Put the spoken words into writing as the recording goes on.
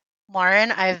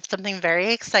Lauren, I have something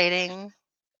very exciting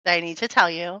that I need to tell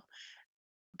you,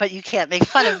 but you can't make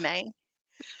fun of me.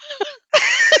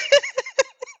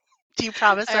 Do you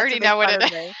promise I not to already make know what fun it of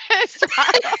me? is,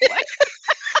 probably.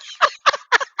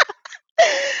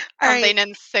 All right. Something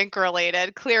in sync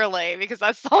related, clearly, because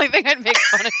that's the only thing I'd make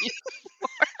fun of you.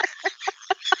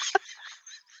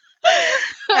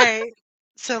 All right.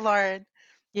 So, Lauren,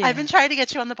 I've been Yeah. trying to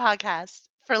get you on the podcast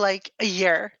for like a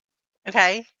year.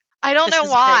 Okay. I don't This know is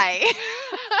big why.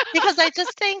 because I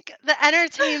just think the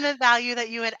entertainment value that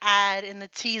you would add in the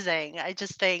teasing, I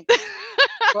just think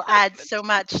will add so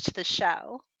much to the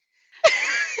show.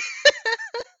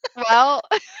 Well,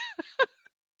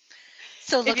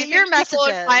 So, if look you at your think people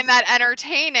would messages. find that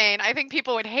entertaining, I think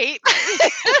people would hate me.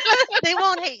 They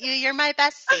won't hate you. You're my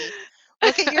bestie.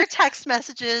 Look at your text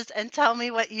messages and tell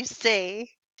me what you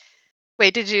see.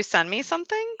 Wait, did you send me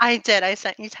something? I did. I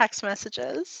sent you text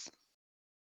messages.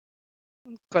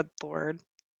 Good Lord.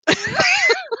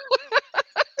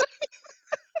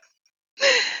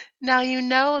 Now you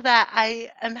know that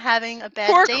I am having a bad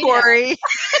Poor day today. Corey.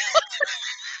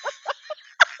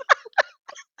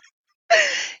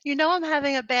 You know I'm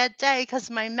having a bad day because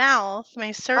my mouth,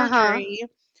 my Uh-huh. surgery,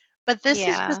 but this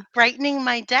is just Yeah. brightening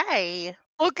my day,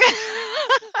 Okay.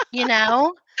 you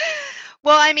know?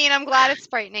 Well, I mean, I'm glad it's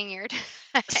brightening your day.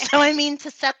 So, I mean,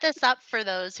 to set this up for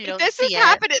those who But don't this is see it.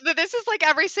 happening. This is like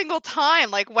every single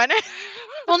time. Like when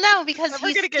Well, no, because ever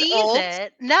he gonna get sees old?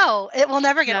 it. No, it will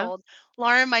never get No. old.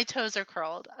 Lauren, my toes are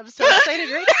curled. I'm so excited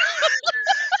right now.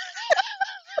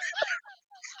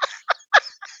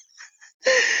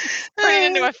 Turning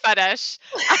into a fetish.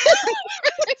 I don't know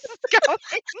where this is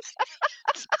going.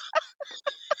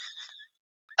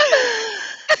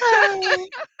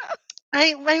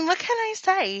 What can I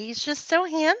say? He's just so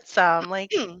handsome,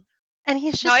 like, and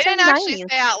he's No, I just so didn't actually nice.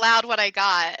 say out loud what I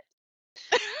got.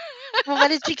 Well, what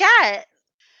did you get?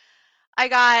 I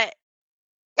got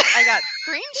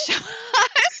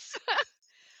screenshots.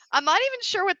 I'm not even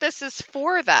sure what this is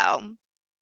for though.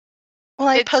 Well,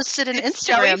 I posted an It's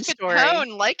Joey Instagram story.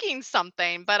 Fatone liking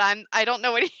something, but I don't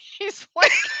know what he's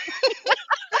liking.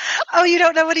 Oh, you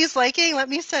don't know what he's liking? Let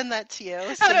me send that to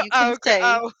you so you can see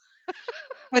Oh,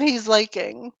 what he's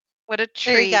liking. what a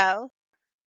There you treat. go.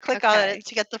 Click on Okay. it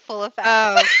to get the full effect.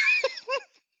 Oh.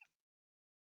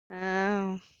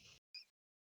 Oh.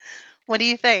 What do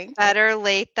you think? Better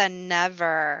late than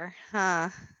never. Huh.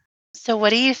 So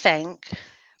what do you think?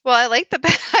 Well, I like the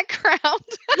background.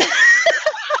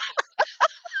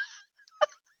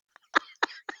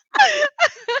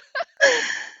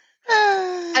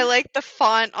 I like the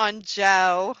font on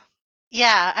Joe.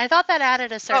 Yeah, I thought that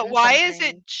added a But certain why is something.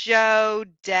 it Joe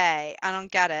Day? I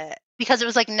don't get it. Because it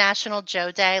was like National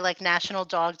Joe Day, like National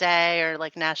Dog Day or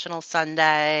like National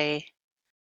Sunday.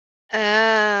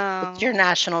 It's Oh. your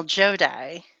National Joe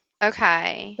Day.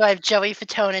 Okay. So I have Joey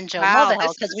Fatone and Joe Wow, Mulvihill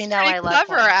this because we is know pretty I love clever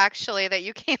him. actually that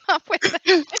you came up with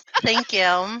it. Thank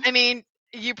you. I mean,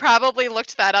 you probably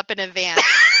looked that up in advance.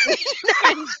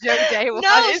 When Joe Day was.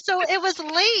 No, so it was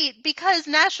late because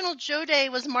National Joe Day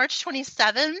was March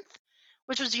 27th,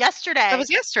 which was yesterday. That was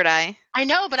yesterday. I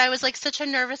know, but I was like such a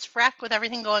nervous wreck with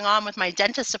everything going on with my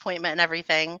dentist appointment and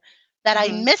everything that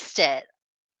I missed it.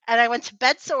 And I went to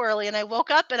bed so early and I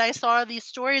woke up and I saw these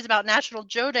stories about National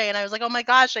Joe Day and I was like, oh my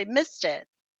gosh, I missed it.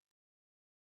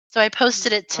 So I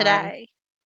posted it today.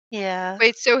 Yeah.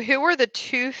 Wait, so who were the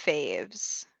two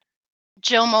faves?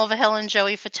 Joe Mulvihill and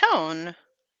Joey Fatone.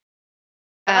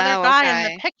 The other Oh, guy in the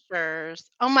okay.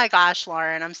 pictures. Oh my gosh,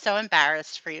 Lauren, I'm so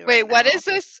embarrassed for you Wait, right what now. is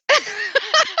this?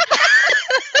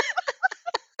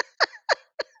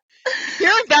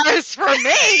 You're embarrassed for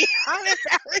me. I'm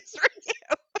embarrassed for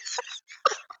you.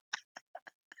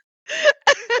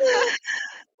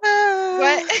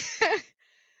 What?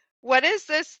 What is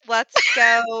this? Let's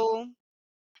go.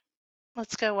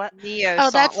 Let's go what? Neo Oh,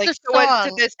 song. that's Like, the so what?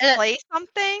 Did song. this play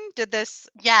something? Did this?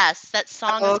 Yes, that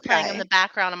song Oh, is playing in okay. the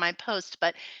background of my post,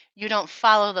 but you don't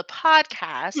follow the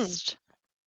podcast,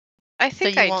 I so think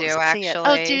you I won't do see it.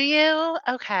 Oh, do actually. you?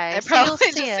 Okay, I so you'll probably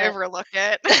see just it. overlook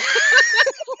it.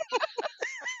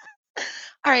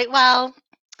 All right, well,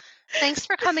 thanks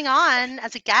for coming on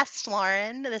as a guest,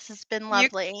 Lauren. This has been You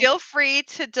lovely. feel free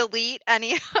to delete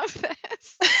any of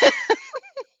this.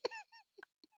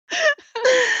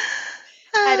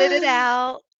 Edit it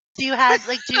out. Do you have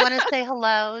do you want to say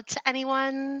hello to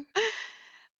anyone?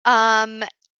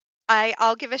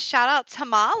 I'll give a shout out to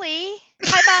Molly.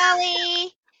 Hi,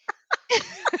 Molly.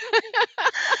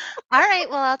 All right,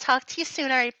 well, I'll talk to you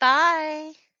soon. All right,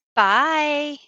 bye. Bye.